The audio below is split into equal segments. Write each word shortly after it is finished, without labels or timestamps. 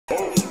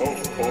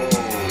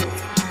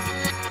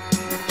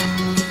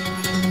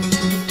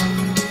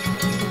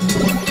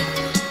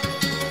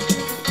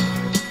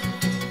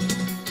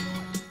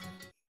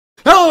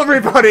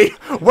everybody!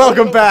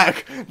 Welcome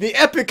back! The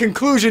epic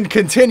conclusion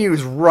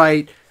continues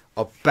right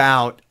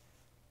about...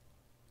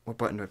 What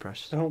button do I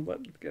press? The home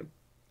button again.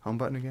 Home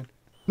button again?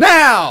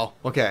 Now!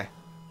 Okay.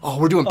 Oh,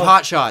 we're doing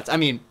pot shots. I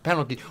mean,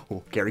 penalty.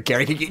 Oh, Gary,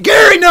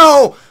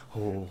 no!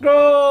 Oh.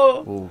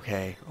 No!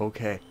 Okay.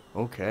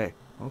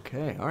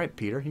 Alright,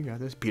 Peter, you got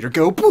this. Peter,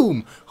 go!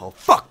 Boom! Oh,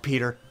 fuck,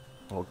 Peter.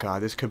 Oh,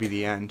 God, this could be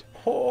the end.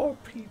 Poor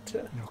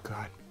Peter. Oh,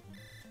 God.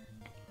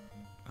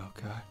 Oh,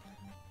 God.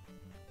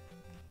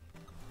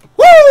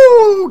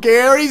 Woo!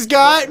 Gary's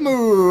got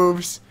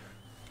moves.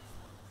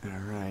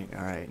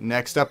 Alright.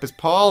 Next up is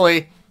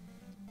Paulie.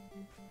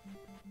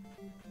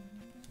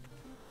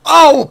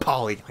 Oh,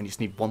 Paulie! I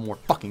just need one more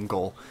fucking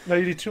goal. No,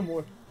 you need 2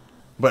 more.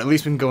 But at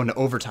least we can go into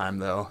overtime,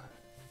 though.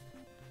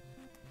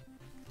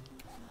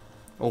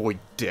 Oh,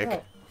 dick.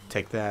 Oh.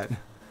 Take that.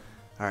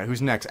 Alright,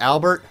 who's next?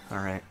 Albert?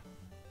 Alright.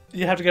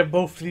 You have to get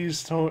both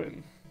these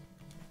thrown.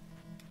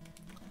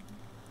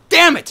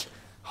 Damn it!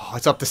 Oh,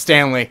 it's up to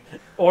Stanley.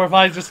 Or if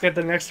I just get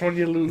the next one,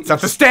 you lose. It's up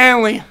to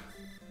Stanley!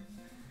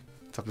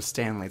 It's up to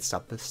Stanley. It's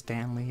up to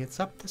Stanley. It's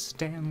up to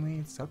Stanley.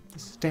 It's up to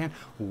Stan.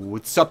 Ooh,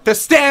 it's up to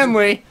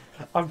Stanley!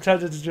 I'm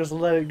tempted to just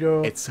let it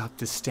go. It's up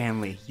to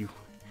Stanley. You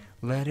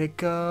let it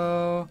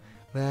go.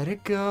 Let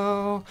it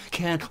go.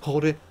 Can't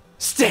hold it.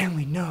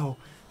 Stanley, no.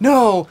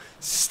 No!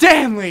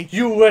 Stanley!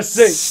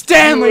 USA!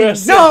 Stanley,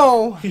 USA.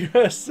 no!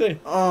 USA!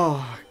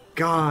 Oh,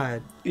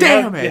 God.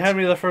 Damn it! You had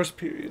me the first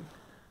period.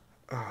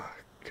 Oh,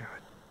 God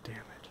damn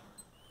it.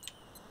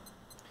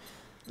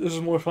 This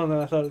is more fun than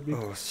I thought it'd be.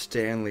 Oh,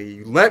 Stanley,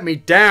 you let me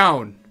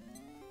down!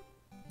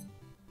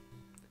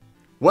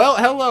 Well,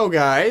 hello,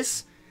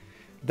 guys.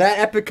 That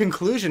epic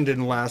conclusion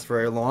didn't last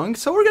very long,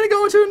 so we're gonna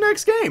go into the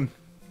next game.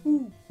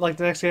 Like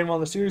the next game on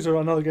the series or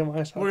another game on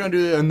ice hockey? We're gonna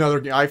do another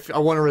game. I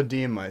want to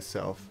redeem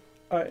myself.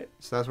 Alright.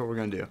 So that's what we're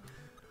gonna do.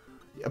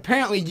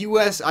 Apparently,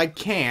 US I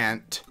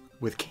can't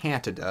with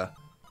Canada.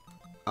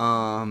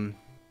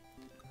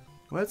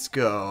 Let's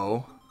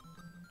go.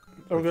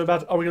 Are we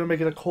gonna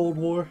make it a Cold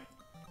War?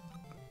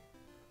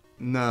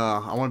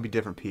 No, I want to be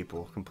different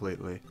people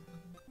completely.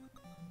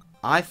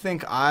 I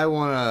think I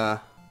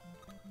wanna.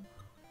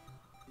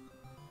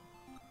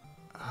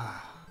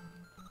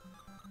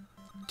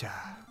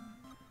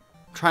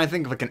 Trying to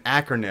think of like an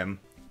acronym.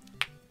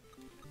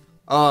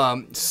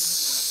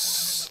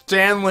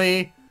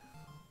 Stanley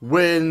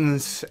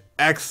wins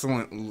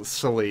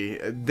excellently.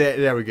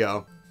 There we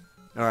go.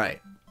 All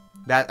right.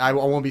 That I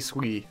won't be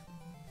sweet.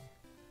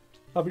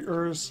 I'll be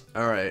yours.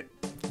 All right.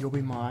 You'll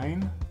be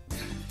mine.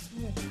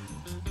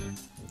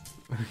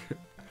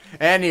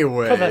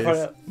 Anyways. Cut that part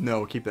out.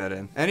 No, keep that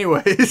in.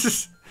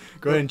 Anyways,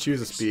 go ahead and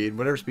choose a speed,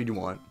 whatever speed you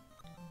want.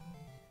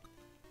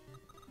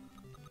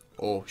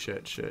 Oh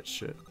shit.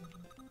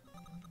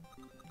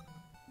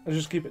 I'll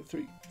just keep it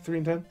 3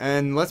 and 10.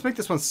 And let's make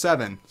this one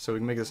 7, so we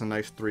can make this a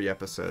nice 3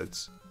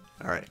 episodes.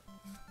 Alright.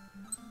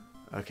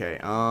 Okay,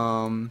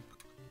 I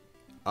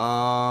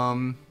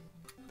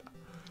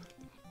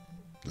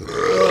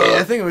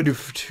think I'm gonna do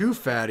 2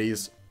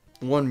 fatties,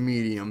 1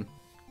 medium,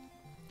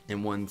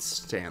 and 1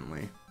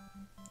 Stanley.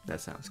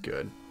 That sounds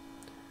good.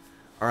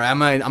 Alright,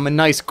 I'm a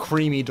nice,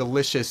 creamy,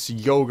 delicious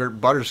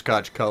yogurt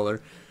butterscotch color.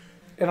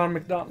 And on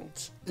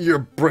McDonald's. You're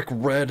brick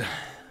red.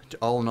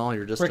 All in all,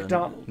 you're just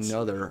McDonald's.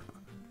 another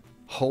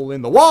hole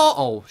in the wall.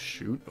 Oh,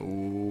 shoot.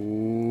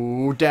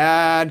 Oh,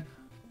 Dad.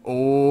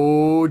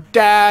 Oh,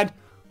 Dad.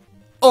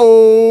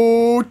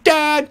 Oh,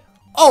 Dad.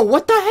 Oh,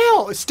 what the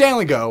hell?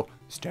 Stanley, go.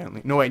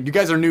 Stanley. No, wait. You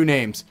guys are new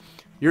names.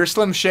 You're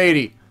Slim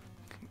Shady.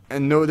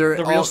 And no, they're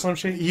the real Slim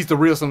Shady? He's the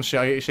real Slim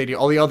Shady.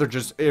 All the other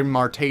just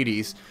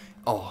Martades.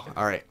 Oh,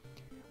 alright.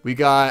 We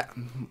got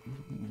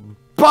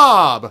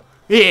Bob.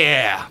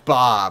 Yeah,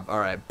 Bob.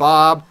 Alright,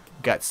 Bob.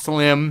 We got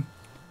Slim.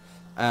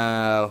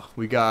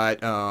 We got,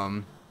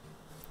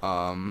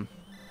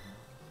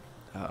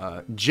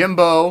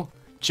 Jimbo.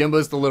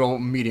 Jimbo's the little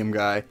medium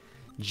guy.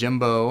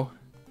 Jimbo.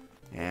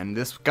 And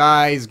this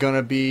guy's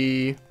gonna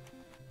be,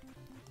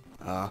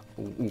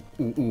 Kamehameha.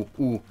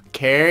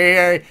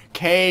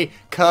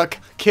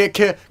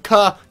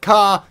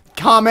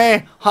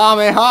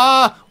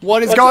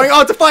 What is going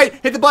on? It's a fight!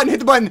 Hit the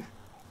button!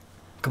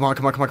 Come on.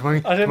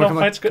 I didn't know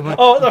fight's good.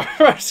 Oh, the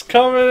fight's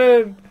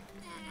coming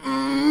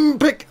in!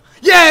 Pick!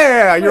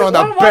 Yeah! You're on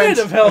the bench!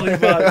 Why have held these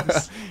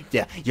buttons?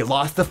 Yeah, you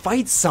lost the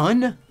fight,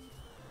 son!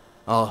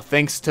 Oh,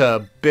 thanks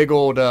to big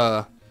old,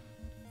 I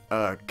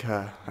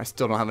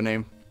still don't have a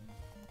name.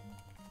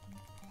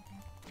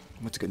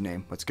 What's a good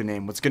name? What's a good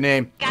name?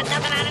 Got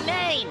nothing on a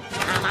name.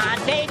 Come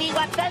on, baby,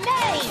 what's the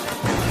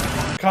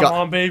name? Come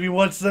on, baby,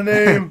 what's the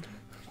name?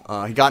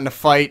 He got in a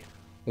fight.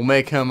 We'll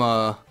make him,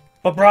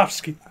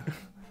 Bobrovsky.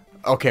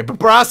 Okay,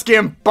 Bobrovsky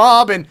and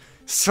Bob and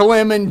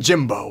Slim and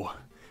Jimbo.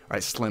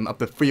 Alright, Slim, up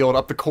the field,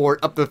 up the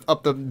court, up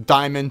the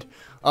diamond,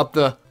 up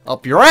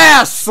your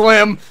ass,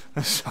 Slim!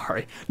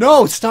 Sorry.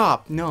 No,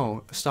 stop.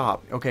 No,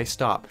 stop. Okay,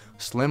 stop.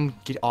 Slim,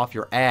 get off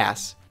your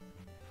ass.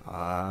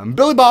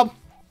 Billy Bob.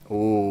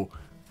 Oh.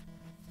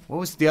 What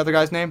was the other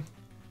guy's name?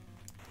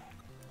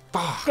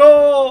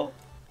 Go!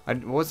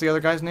 What was the other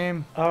guy's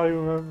name? I don't even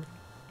remember.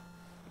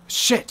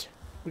 Shit.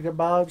 We got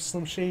Bob,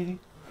 Slim Shady.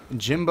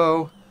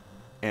 Jimbo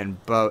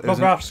and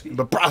Bobrowski.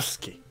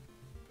 Bobrowski.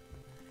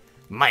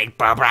 Mike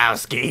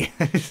Bobrowski.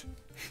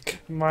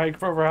 Mike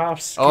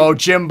Bobrowski. Oh,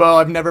 Jimbo,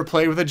 I've never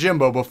played with a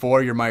Jimbo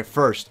before. You're my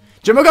first.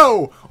 Jimbo,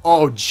 go!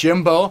 Oh,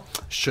 Jimbo.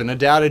 Shouldn't have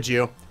doubted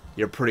you.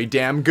 You're pretty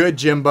damn good,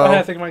 Jimbo.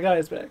 I think my guy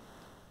is back.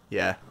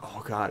 Yeah.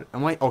 Oh, God.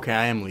 Am I? Okay,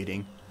 I am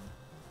leading.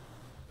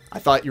 I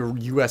thought your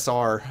URS,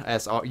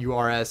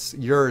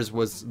 yours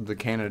was the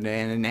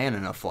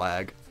Canada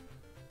flag.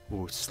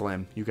 Ooh,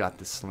 Slim. You got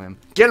this, Slim.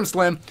 Get him,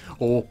 Slim.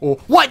 Oh, oh.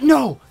 What?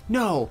 No.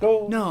 No.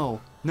 Go.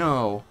 No.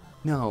 No.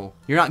 No.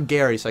 You're not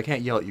Gary, so I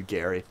can't yell at you,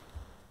 Gary.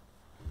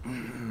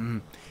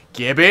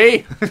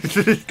 Gibby.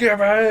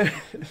 Gibby.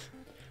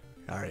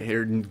 All right,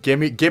 here.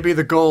 Gibby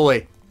the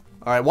goalie.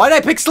 All right. Why did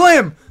I pick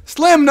Slim?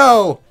 Slim,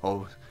 no.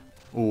 Oh.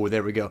 Oh,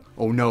 there we go.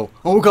 Oh, no.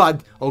 Oh,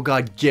 God. Oh,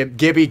 God.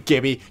 Gibby.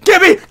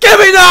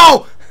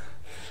 No!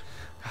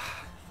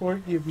 Poor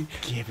Gibby.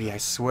 Gibby, I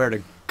swear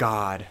to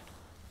God.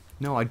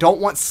 No, I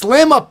don't want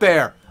Slim up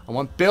there. I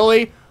want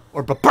Billy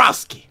or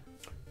Bobrowski.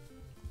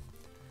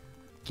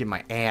 Get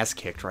my ass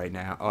kicked right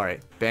now. All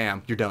right.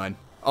 Bam. You're done.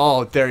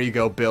 Oh, there you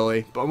go,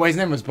 Billy. But his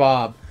name was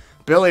Bob.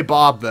 Billy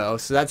Bob, though.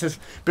 So that's his...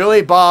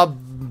 Billy Bob...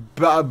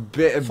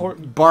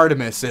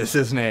 Bartimus is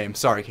his name.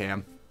 Sorry,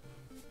 Cam.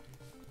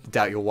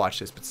 Doubt you'll watch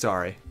this, but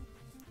sorry.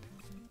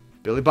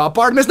 Billy Bob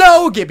Bartimus.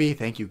 No, Gibby.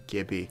 Thank you,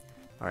 Gibby.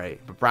 All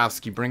right,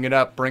 Bobrowski, bring it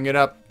up.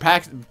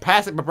 Pass it,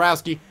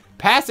 Bobrowski.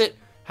 Pass it.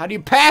 How do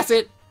you pass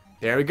it?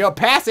 There we go.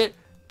 Pass it.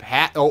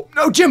 Oh,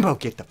 no, Jimbo.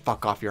 Get the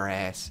fuck off your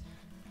ass.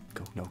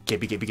 Go. No,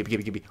 Gibby.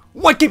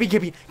 What, Gibby?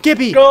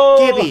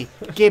 Go!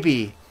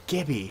 Gibby.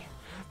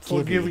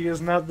 Well, Gibby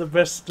is not the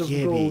best of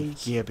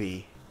goalies.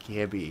 Gibby.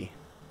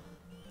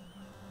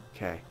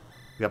 Okay.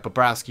 We got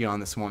Bobrowski on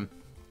this one.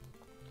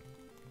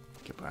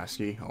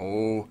 Bobrowski.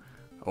 Oh.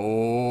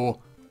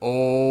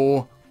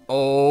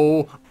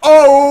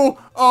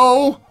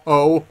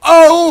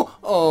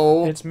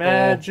 It's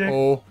magic.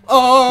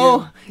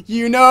 Oh,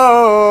 you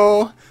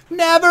know,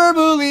 never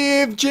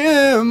believe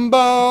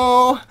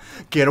Jimbo.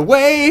 Get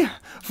away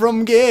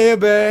from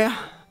Gibby.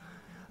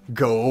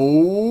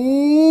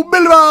 Go,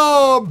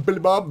 Billy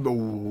Bob.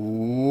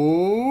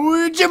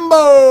 Oh, Jimbo.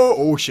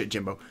 Oh, shit,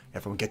 Jimbo.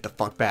 Everyone get the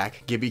fuck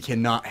back. Gibby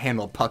cannot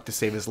handle a puck to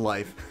save his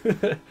life.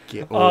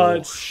 Shit,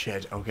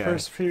 okay.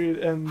 First period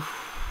and...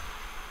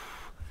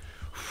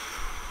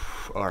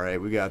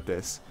 Alright, we got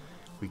this.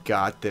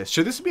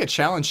 Should this be a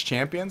challenge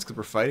champions because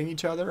we're fighting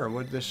each other? Or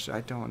what this...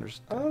 I don't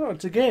understand. I don't know.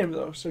 It's a game,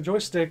 though. So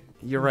joystick...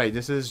 You're right.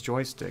 This is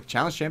joystick.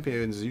 Challenge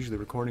champions is usually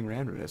recording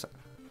randomness.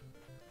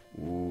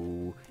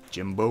 Ooh,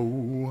 Jimbo.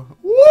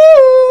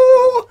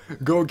 Woo!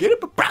 Go get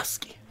it,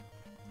 Bobrowski.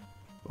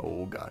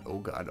 Oh, God.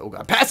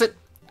 Pass it!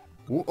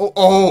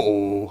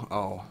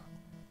 Oh,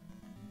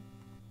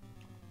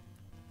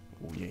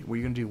 yeah. What are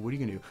you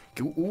gonna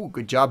do? Ooh,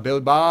 good job, Billy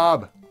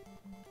Bob.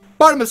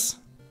 Bartimus.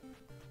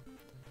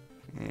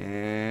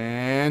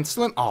 And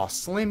Slim. Oh,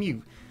 Slim,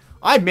 you.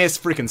 I miss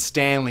freaking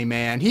Stanley,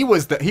 man. He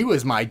was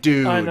my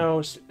dude. I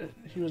know.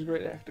 He was a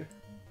great actor.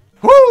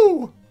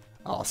 Woo!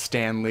 Oh,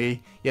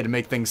 Stanley. You had to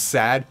make things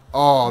sad.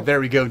 Oh, there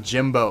we go,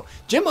 Jimbo.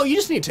 Jimbo, you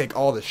just need to take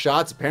all the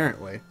shots,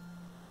 apparently.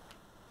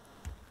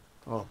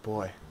 Oh,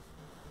 boy.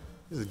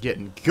 This is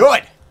getting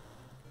good.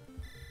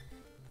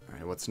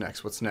 Alright, what's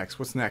next?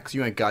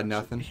 You ain't got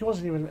nothing. He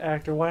wasn't even an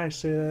actor. Why I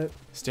say that?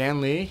 Stan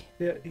Lee?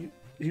 Yeah,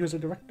 he was a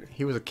director.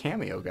 He was a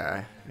cameo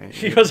guy.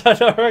 He was a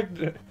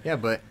director. Yeah,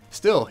 but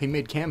still, he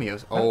made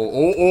cameos. Yeah!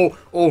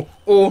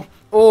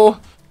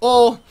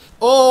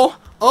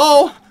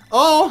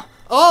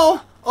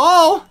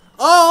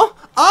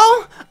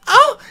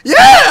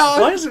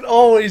 Why is it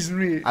always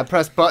me? I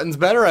press buttons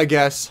better, I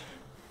guess.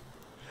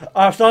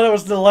 I thought it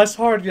was the less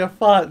hard you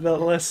fought, the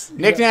less...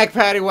 Knick-knack,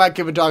 paddywhack,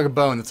 give a dog a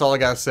bone. That's all I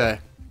gotta say.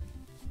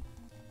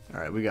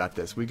 Alright, we got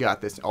this.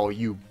 Oh,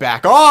 you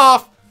back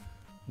off!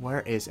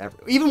 Where is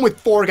even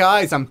with 4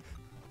 guys, I'm...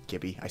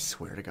 Gibby, I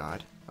swear to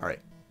God.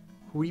 Alright.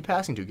 Who are you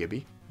passing to,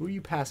 Gibby? Who are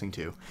you passing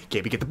to?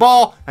 Gibby, get the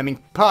ball! I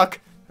mean,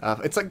 puck.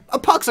 It's like... A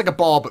puck's like a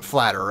ball, but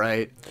flatter,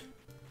 right?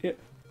 Yeah.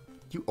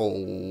 You...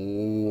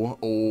 Oh,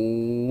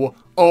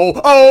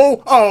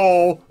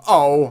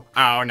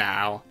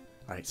 now.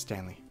 Alright,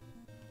 Stanley.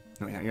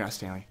 No, you're not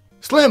Stanley.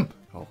 Slim!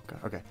 Oh, God,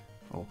 okay.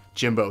 Oh,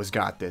 Jimbo's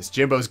got this.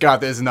 Jimbo's got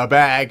this in the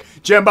bag.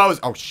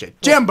 Oh,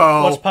 shit.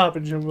 Jimbo! What's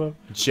poppin', Jimbo?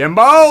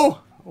 Jimbo!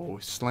 Oh,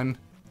 Slim.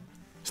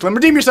 Slim,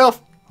 redeem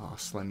yourself! Oh,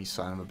 Slim, you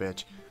son of a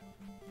bitch.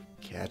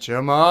 Catch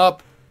him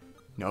up.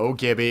 No,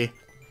 Gibby.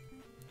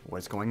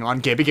 What's going on?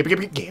 Gibby.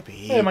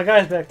 Hey, my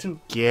guy's back, too.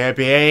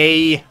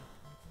 Gibby!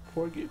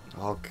 Poor Gibby.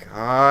 Oh,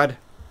 God.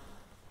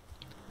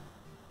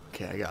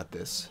 Okay, I got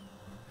this.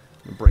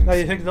 Bring now,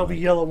 you think they'll be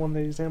yellow when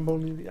they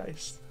Zamboni the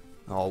ice?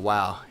 Oh,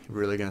 wow. You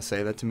really gonna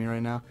say that to me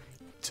right now?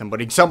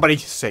 Somebody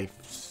say.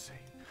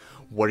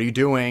 What are you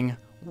doing?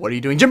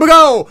 Jimbo,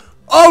 go!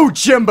 Oh,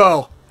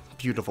 Jimbo!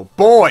 Beautiful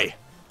boy.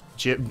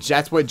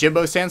 That's what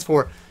Jimbo stands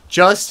for.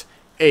 Just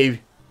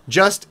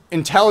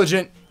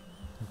intelligent,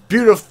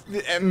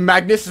 beautiful,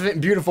 magnificent,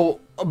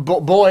 beautiful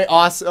boy.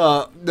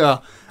 Awesome.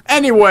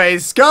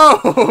 Anyways,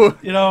 go!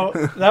 You know,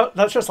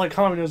 that's just like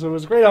communism. It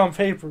was great on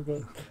paper,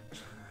 but...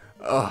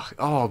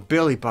 Oh,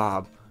 Billy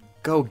Bob.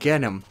 Go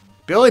get him.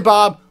 Billy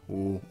Bob!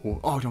 Ooh, ooh.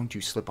 Oh, don't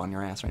you slip on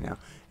your ass right now.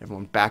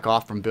 Everyone back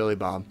off from Billy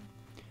Bob.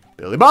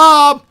 Billy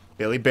Bob!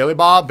 Billy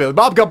Bob, go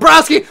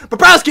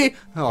Bobrowski!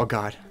 Oh,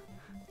 God.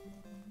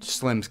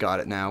 Slim's got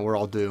it now. We're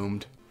all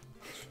doomed.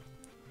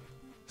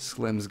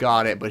 Slim's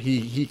got it, but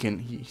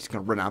he's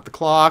gonna run out the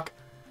clock.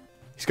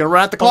 He's gonna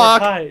run out the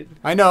clock.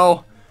 I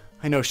know,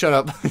 shut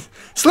up.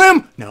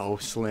 Slim! No,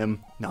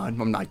 Slim. No, I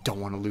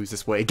don't want to lose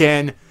this way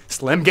again.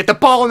 Slim, get the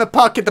ball in the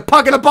puck. Get the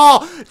puck in the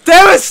ball.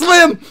 Damn it,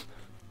 Slim!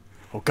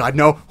 Oh, God,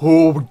 no.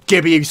 Oh,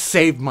 Gibby, you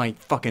saved my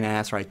fucking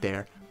ass right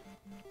there.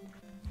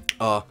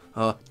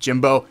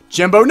 Jimbo,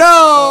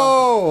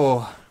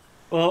 no!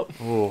 Well.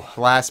 Oh,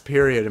 last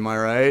period, am I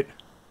right?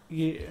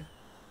 Yeah.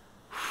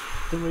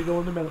 Then we go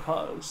into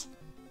menopause.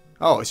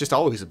 Oh, it's just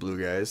always the blue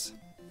guys.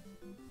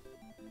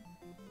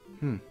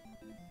 The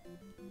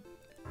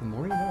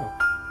more you know.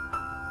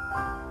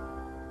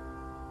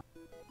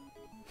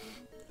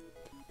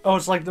 Oh,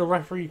 it's like the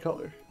referee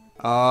color.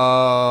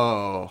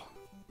 Oh.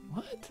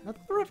 What? I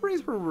thought the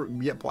referees were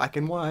black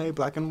and white.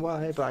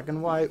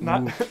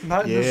 Not Ooh,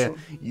 in this one.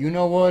 You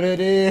know what it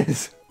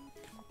is.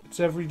 It's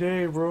every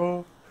day,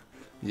 bro.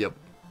 Yep.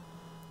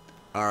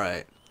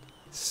 Alright.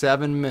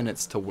 7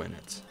 minutes to win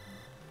it.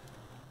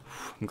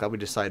 I'm glad we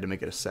decided to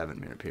make it a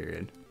 7-minute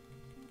period.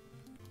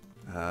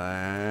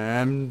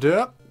 And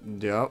up.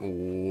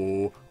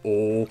 Oh,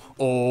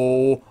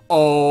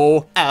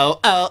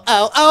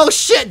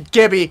 shit,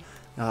 Gibby.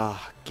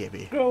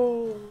 Gibby.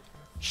 Go.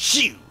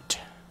 Shoot.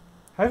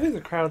 How do you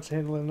think the crowd's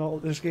handling all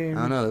this game?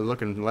 I don't know, they're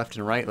looking left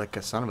and right like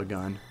a son of a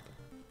gun.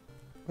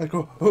 Like,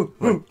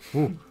 Ooh,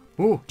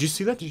 did you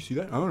see that? I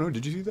don't know,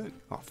 did you see that?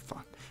 Oh,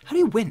 fuck. How do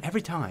you win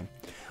every time?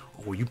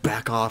 Oh, you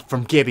back off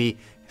from Gibby.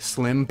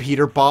 Slim,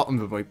 Peter, Paul,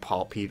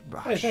 Pete.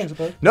 Hey, thanks,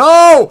 bud.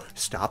 No!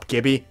 Stop,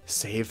 Gibby.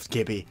 Save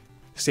Gibby.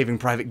 Saving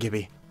Private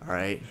Gibby.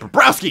 Alright.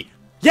 Bobrowski!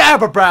 Yeah,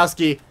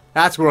 Bobrowski!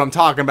 That's what I'm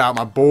talking about,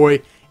 my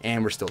boy.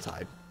 And we're still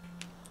tied.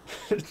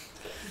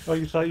 Oh,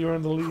 you thought you were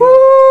in the lead?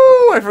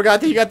 Woo! I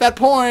forgot that you got that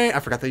point.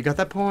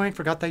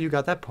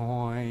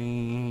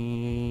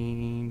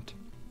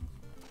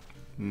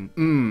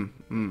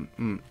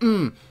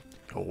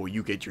 Oh,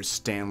 you get your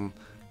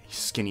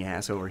skinny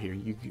ass over here.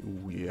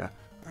 Ooh, yeah.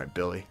 All right,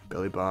 Billy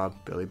Bob,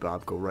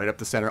 go right up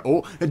the center.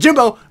 Oh,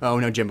 Jimbo! Oh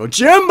no, Jimbo!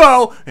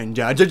 And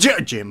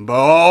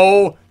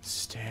Jimbo!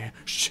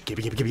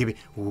 Gibby!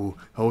 Ooh,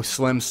 oh,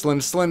 Slim!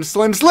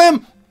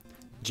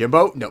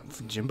 Jimbo! No,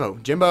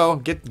 Jimbo!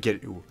 Get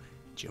it! Ooh,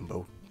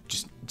 Jimbo!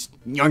 Just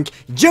yoink!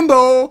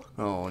 Jimbo!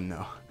 Oh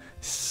no,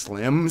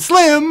 Slim!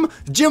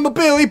 Jimbo,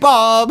 Billy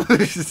Bob!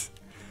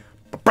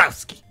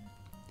 Bobrowski!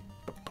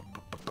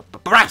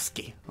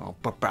 Oh,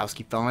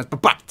 Bobrowski fell on his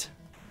butt.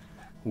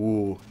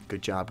 Ooh,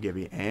 good job,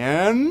 Gibby.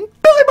 And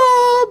Billy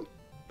Bob!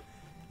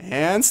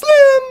 And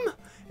Slim!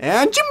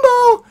 And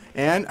Jimbo!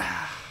 And...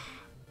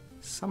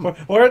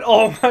 Where'd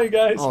all my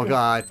guys Oh, go?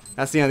 God.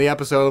 That's the end of the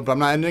episode, but I'm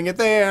not ending it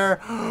there.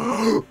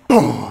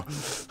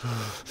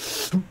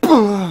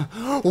 Whoa!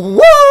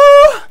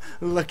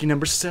 Lucky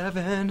number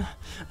 7.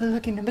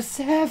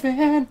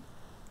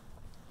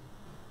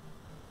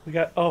 We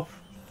got,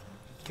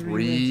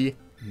 3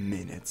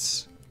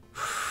 minutes.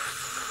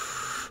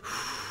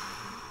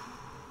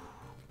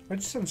 I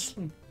just sent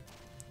Slim.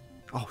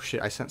 Oh,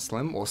 shit, I sent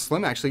Slim? Well,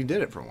 Slim actually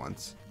did it for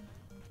once.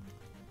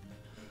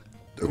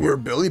 Where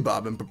Billy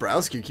Bob and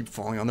Bobrowski keep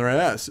falling on their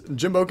ass.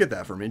 Jimbo, get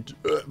that for me,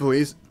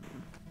 please.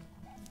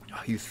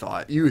 Oh, you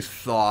thought.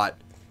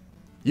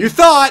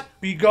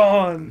 Be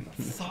gone.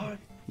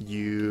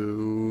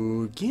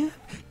 You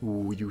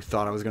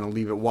thought I was gonna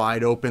leave it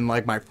wide open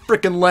like my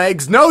frickin'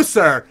 legs? No,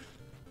 sir.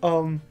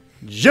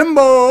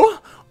 Jimbo.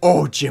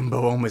 Oh,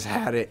 Jimbo almost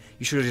had it.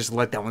 You should have just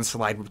let that one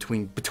slide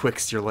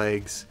betwixt your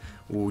legs.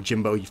 Ooh,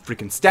 Jimbo, you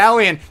freaking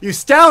stallion. You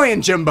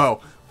stallion, Jimbo.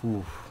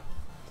 Ooh.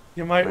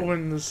 You might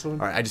win this one.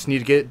 Alright, I just need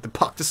to get the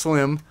puck to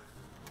Slim.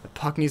 The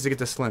puck needs to get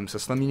to Slim. So,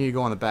 Slim, you need to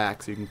go on the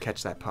back so you can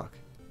catch that puck.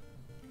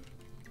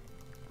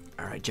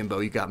 Alright,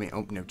 Jimbo, you got me.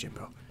 Oh, no,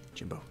 Jimbo.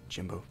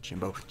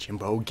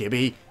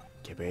 Gibby.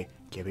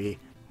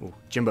 Ooh,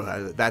 Jimbo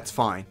has it. That's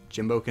fine.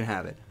 Jimbo can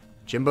have it.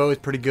 Jimbo is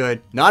pretty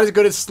good. Not as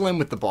good as Slim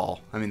with the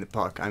ball. I mean, the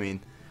puck.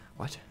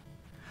 What?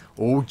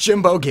 Oh,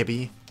 Jimbo,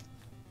 Gibby.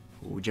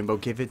 Ooh, Jimbo,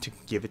 give it to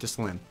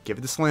Slim. Give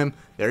it to Slim.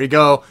 There you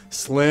go.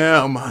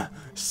 Slim.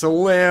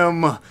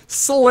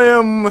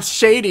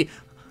 Shady.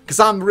 Because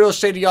I'm real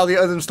shady. All the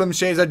other Slim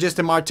Shades are just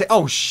in my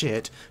Oh,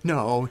 shit.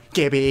 No.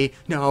 Gibby.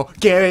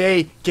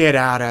 Get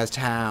out of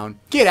town.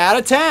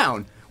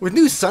 With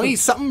new Sunny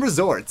Something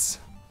Resorts.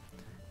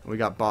 We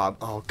got Bob.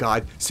 Oh,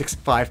 God. 6,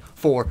 5,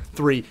 4,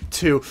 3,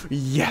 2.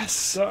 Yes.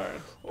 Sorry.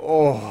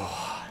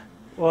 Oh.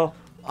 Well.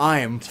 I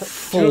am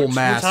full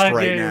mast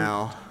right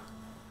now.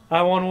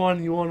 I won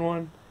 1, you won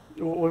 1.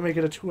 We'll make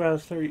it a 2 out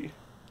of 3.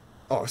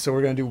 Oh, so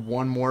we're going to do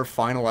one more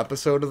final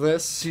episode of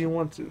this? Do you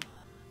want to?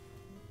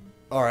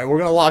 Alright, we're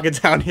going to lock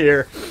it down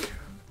here.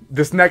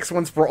 This next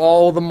one's for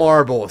all the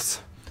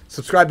marbles.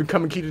 Subscribe and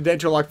come and keep today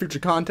to unlock future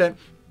content.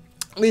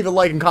 Leave a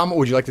like and comment what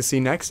would you like to see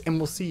next, and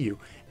we'll see you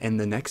in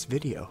the next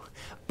video.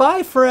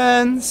 Bye,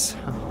 friends.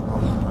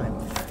 Oh,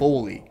 I'm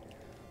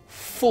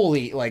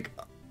fully like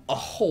a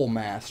whole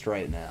mast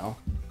right now.